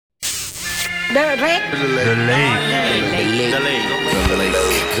The lake. The lake.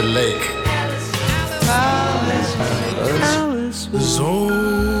 The lake. Is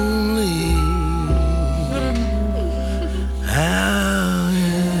only how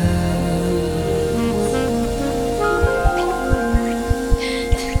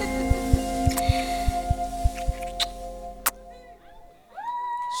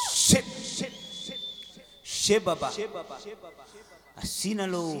Shit, baba.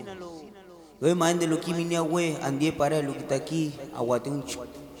 Asínalo. We mande lo que minia we andie para lo que está aquí. Aguate un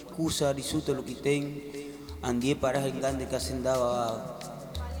cusa risuto lo que ten. Andie para el grande que ascendaba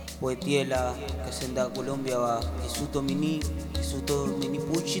poetiela que ascendaba Colombia va. Isuto mini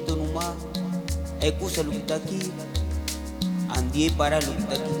puchito numa. Cusa lo que está aquí. Andie para lo que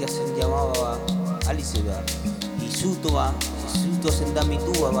está aquí que se llamaba Alice va. Isuto va. Isuto ascenda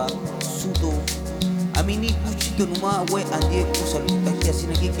Mitú va. Isuto a mí ni puchito nomás, güey, andie cosa lo que está aquí, así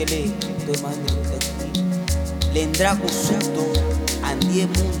aquí que le estoy más de lo que está aquí. Le endrago susto, andie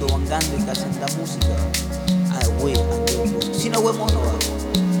mundo, angando y casa la música. Ah, güey, andie cosa. Si no, güey, mono va.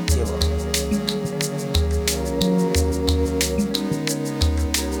 Lleva.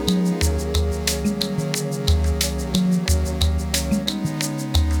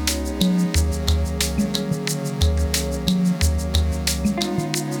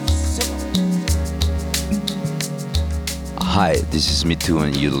 Hi, this is Mitú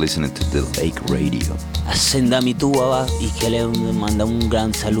and you're listening to The Lake Radio. Ascenda Mitú va y que le manda un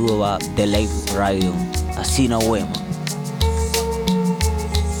gran saludo va The Lake Radio. Así no vemos.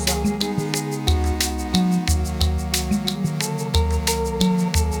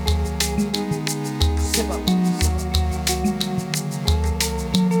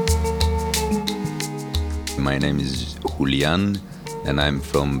 My name is Julian and I'm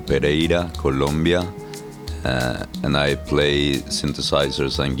from Pereira, Colombia. And I play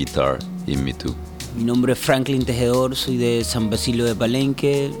synthesizers and guitar in Mitú. Mi nombre es Franklin Tejedor, soy de San Basilio de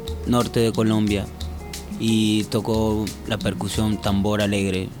Palenque, norte de Colombia, y toco la percusión tambor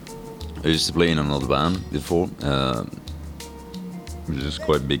alegre. I used to play in another band before, which is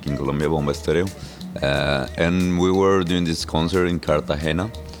quite big in Colombia, Bomba Estéreo. And we were doing this concert in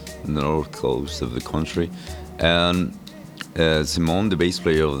Cartagena, in the north coast of the country. And Simon, the bass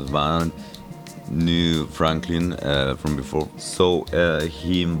player of the band, knew Franklin from before, so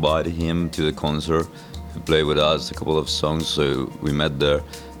he invited him to the concert to play with us a couple of songs. So we met there,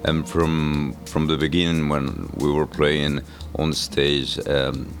 and from the beginning when we were playing on stage,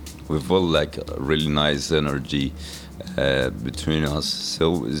 we felt like a really nice energy between us.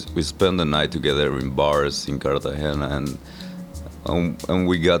 So we spent the night together in bars in Cartagena, and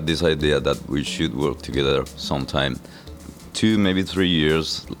we got this idea that we should work together sometime. 2, maybe 3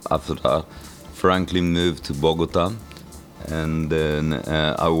 years after that, Franklin moved to Bogotá, and then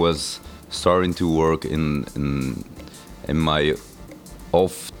I was starting to work in my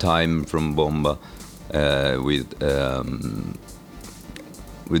off time from Bomba with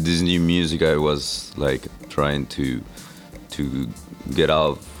this new music. I was like trying to get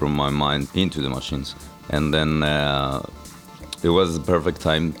out from my mind into the machines, and then it was the perfect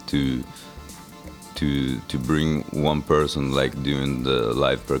time to bring one person like doing the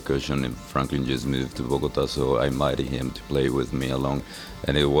live percussion, and Franklin just moved to Bogota, so I invited him to play with me along,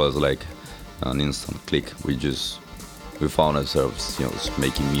 and it was like an instant click. We found ourselves,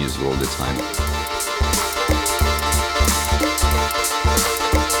 making music all the time.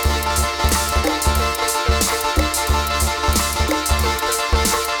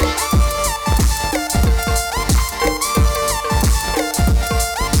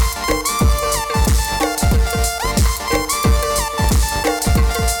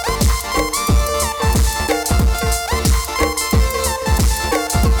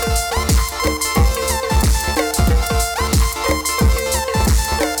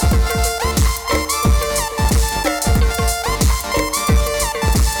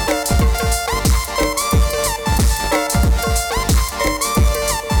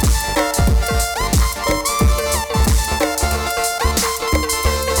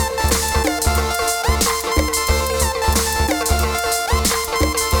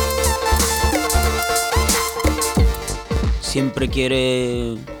 Siempre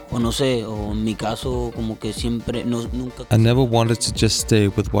quiere, o no sé, o en mi caso como que siempre, nunca. I never wanted to just stay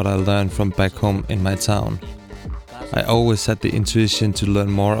with what I learned from back home in my town. I always had the intuition to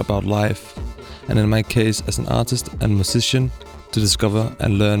learn more about life, and in my case as an artist and musician, to discover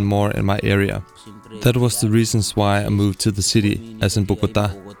and learn more in my area. That was the reasons why I moved to the city, as in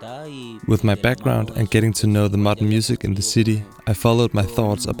Bogotá. With my background and getting to know the modern music in the city, I followed my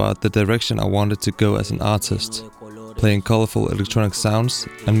thoughts about the direction I wanted to go as an artist. playing colorful electronic sounds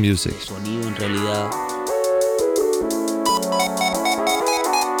and music. Sonido en realidad.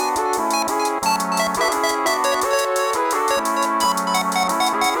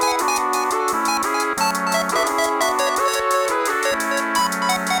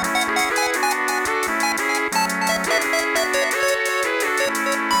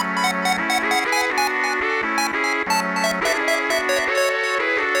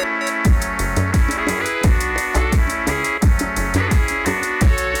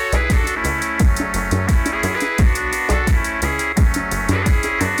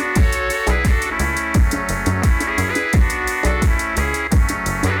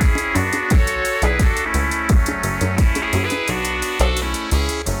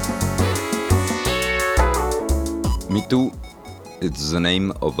 Mitú, it's the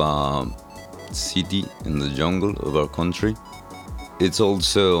name of a city in the jungle of our country. It's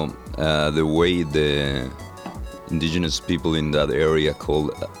also the way the indigenous people in that area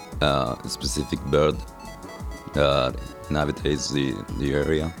call a specific bird that inhabits the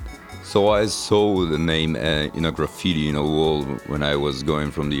area. So I saw the name in a graffiti in a wall when I was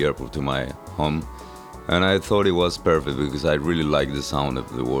going from the airport to my home, and I thought it was perfect because I really like the sound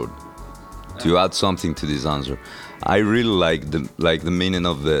of the word. To add something to this answer, I really like the meaning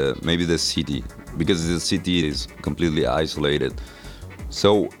of the city, because the city is completely isolated.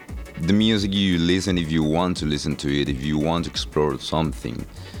 So the music you listen, if you want to listen to it, if you want to explore something,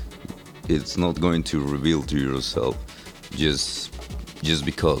 it's not going to reveal to yourself just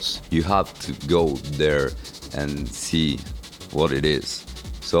because. You have to go there and see what it is.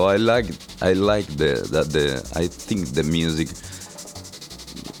 So I think the music,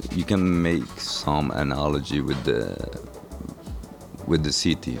 you can make some analogy with the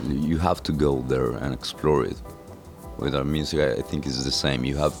city. You have to go there and explore it. With our music, I think it's the same.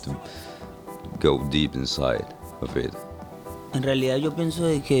 You have to go deep inside of it. En realidad yo pienso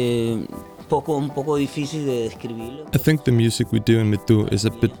de que un poco difícil de describirlo. I think the music we do in Mitú is a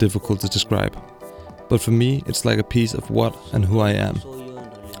bit difficult to describe. But for me, it's like a piece of what and who I am.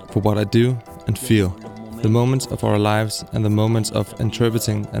 For what I do and feel. The moments of our lives and the moments of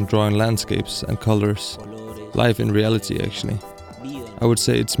interpreting and drawing landscapes and colors. Life in reality, actually. I would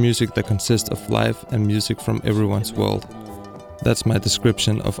say it's music that consists of life and music from everyone's world. That's my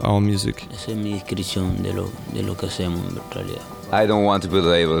description of our music. Esa es mi descripción de lo que hacemos en realidad. I don't want to put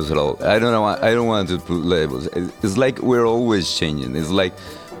labels at all. I don't want to put labels. It's like we're always changing. It's like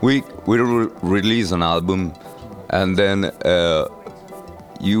we release an album, and then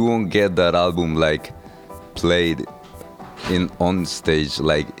you won't get that album like played on stage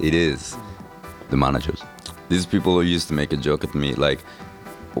like it is. The managers, these people used to make a joke at me like,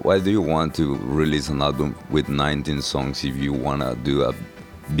 why do you want to release an album with 19 songs if you wanna do a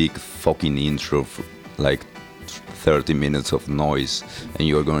big fucking intro for like 30 minutes of noise and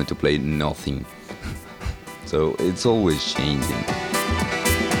you're going to play nothing? So it's always changing.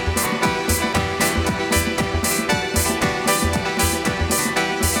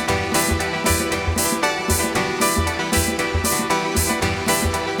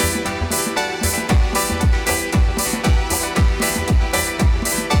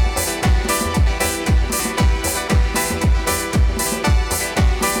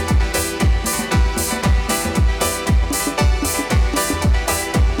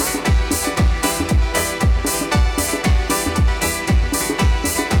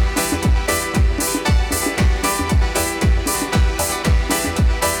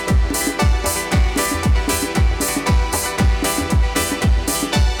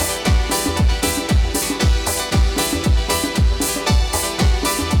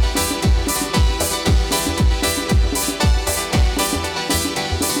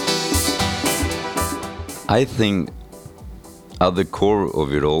 I think at the core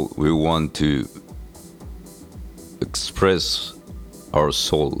of it all, we want to express our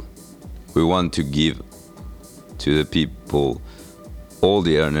soul. We want to give to the people all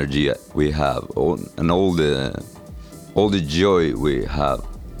the energy we have, and all the joy we have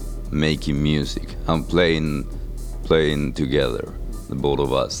making music and playing together, the both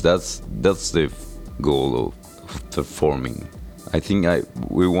of us. That's the goal of performing. I think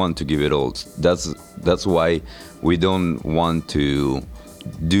we want to give it all. That's why we don't want to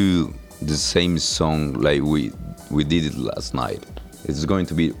do the same song like we did it last night. It's going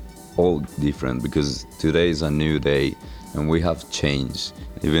to be all different because today is a new day and we have changed.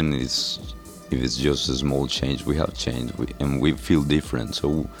 Even if it's just a small change, we have changed and we feel different.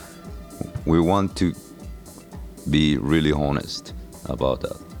 So we want to be really honest about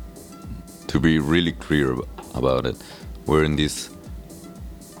that, to be really clear about it. We're in this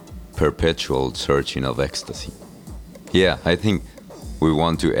perpetual searching of ecstasy. Yeah, I think we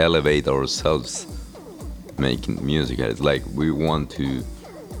want to elevate ourselves making music. It's like we want to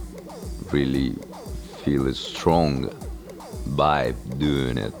really feel a strong vibe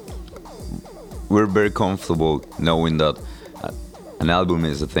doing it. We're very comfortable knowing that an album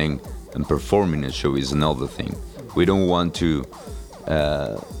is a thing and performing a show is another thing. We don't want to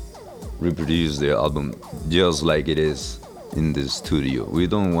reproduce the album just like it is in the studio. We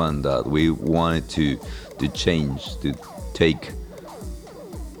don't want that. We want it to change, to take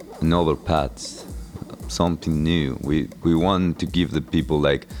another path, something new. We want to give the people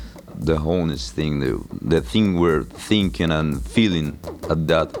like the honest thing, the thing we're thinking and feeling at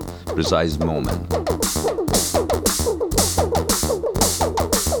that precise moment.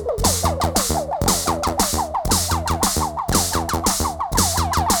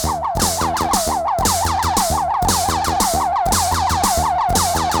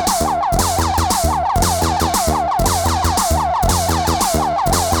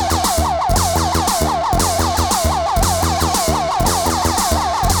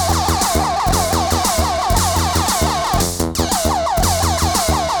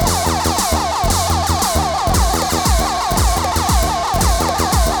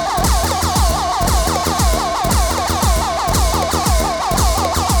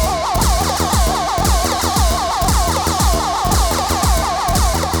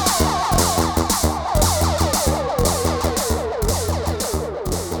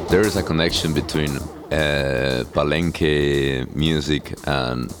 There is a connection between Palenque music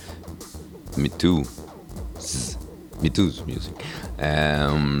and Mitú's music.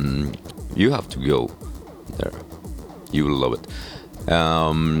 You have to go there. You will love it.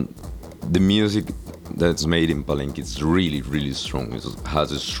 The music that's made in Palenque is really, really strong. It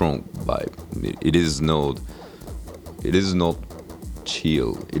has a strong vibe. It is not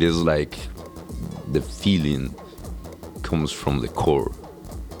chill. It is like the feeling comes from the core.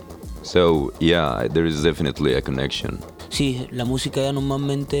 So yeah, there is definitely a connection. Sí, la música ya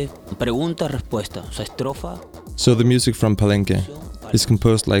normalmente pregunta, respuesta, o sea, estrofa. So the music from Palenque is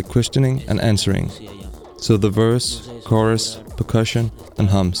composed like questioning and answering. So the verse, chorus, percussion and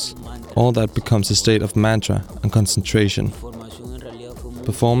hums, all that becomes a state of mantra and concentration.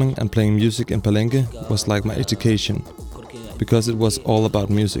 Performing and playing music in Palenque was like my education, because it was all about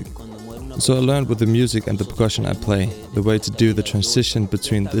music. So I learned with the music and the percussion I play, the way to do the transition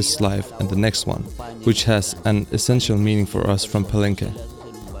between this life and the next one, which has an essential meaning for us from Palenque.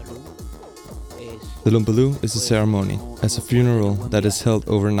 The Lumbaloo is a ceremony, as a funeral that is held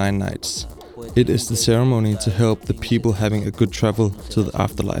over 9 nights. It is the ceremony to help the people having a good travel to the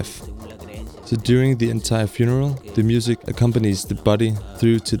afterlife. So during the entire funeral, the music accompanies the body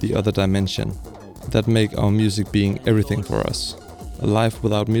through to the other dimension. That make our music being everything for us. A life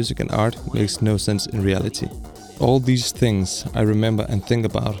without music and art makes no sense in reality. All these things I remember and think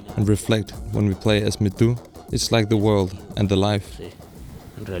about and reflect when we play as Mitú. It's like the world and the life. Sí,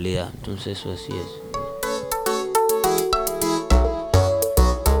 en realidad, entonces eso así es.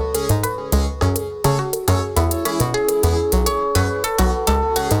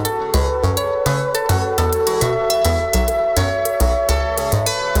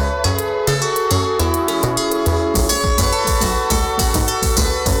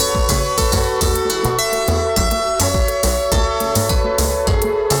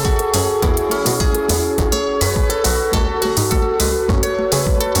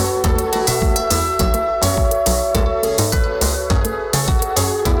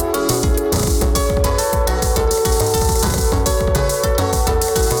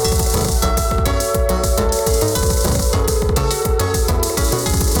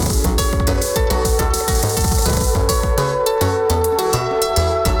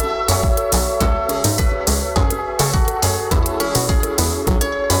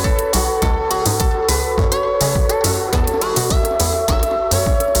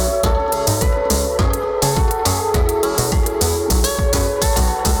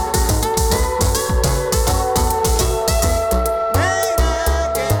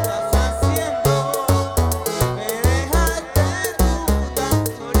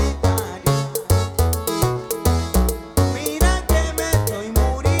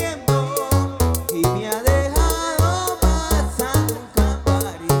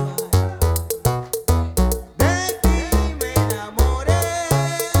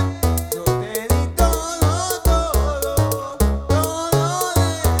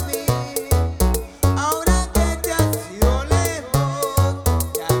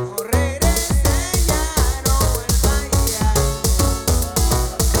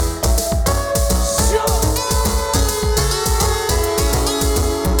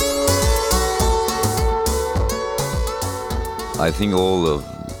 I think all of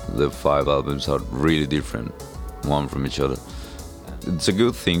the 5 albums are really different, one from each other. It's a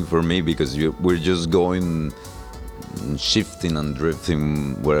good thing for me because we're just going, shifting and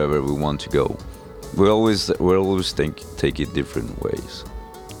drifting wherever we want to go. We always take it different ways.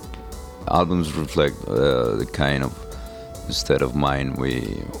 Albums reflect the kind of state of mind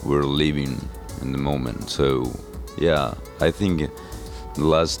we're living in the moment. So yeah, I think the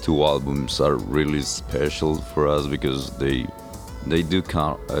last 2 albums are really special for us because they do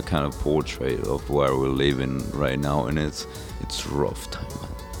a kind of portrait of where we're living right now, and it's rough time,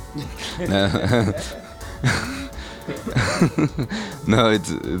 man. No,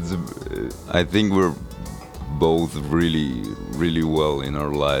 it's I think we're both really well in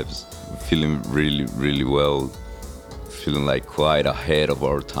our lives, feeling really well, feeling like quite ahead of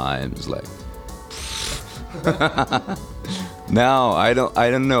our times, like. No, I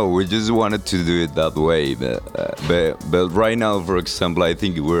don't know. We just wanted to do it that way, but right now, for example, I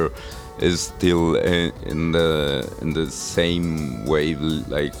think we're still in the same wave,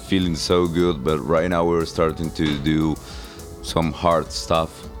 like feeling so good. But right now, we're starting to do some hard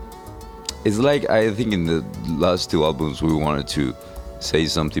stuff. It's like I think in the last 2 albums, we wanted to say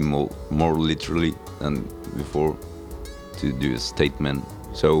something more literally than before, to do a statement.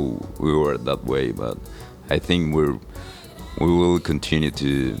 So we were that way, but I think we will continue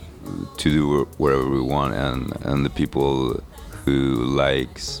to do whatever we want, and the people who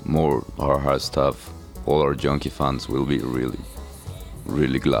likes more our hard stuff, all our junkie fans, will be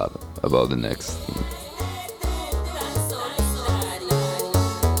really glad about the next thing.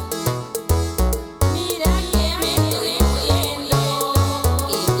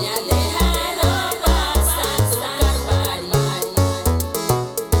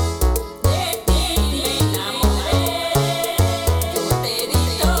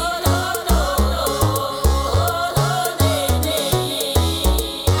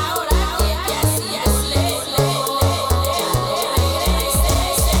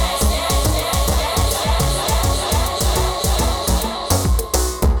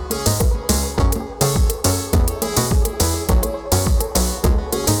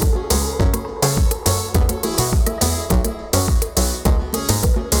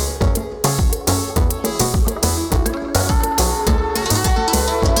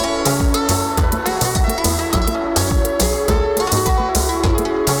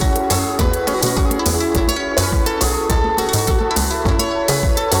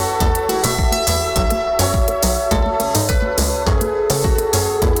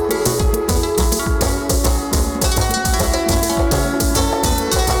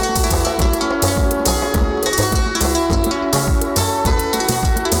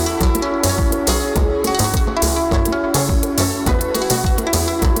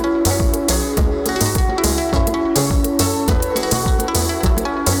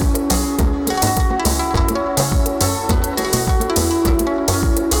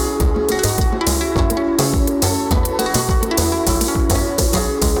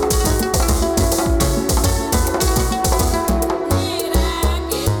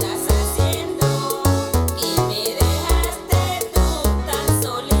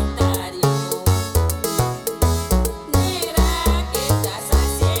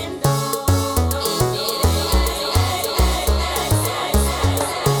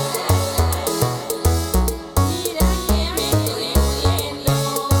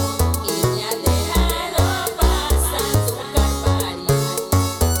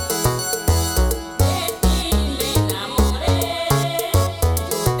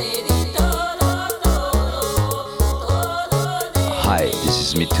 Hi, this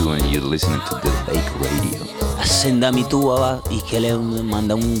is Mitú and you're listening to The Lake Radio. Senda Mitú, va, y que le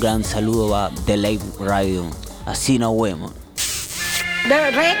manda un gran saludo, va, The Lake Radio. Así nos vemos.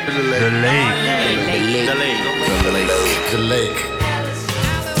 The lake. The lake.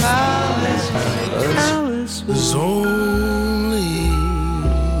 Alice was only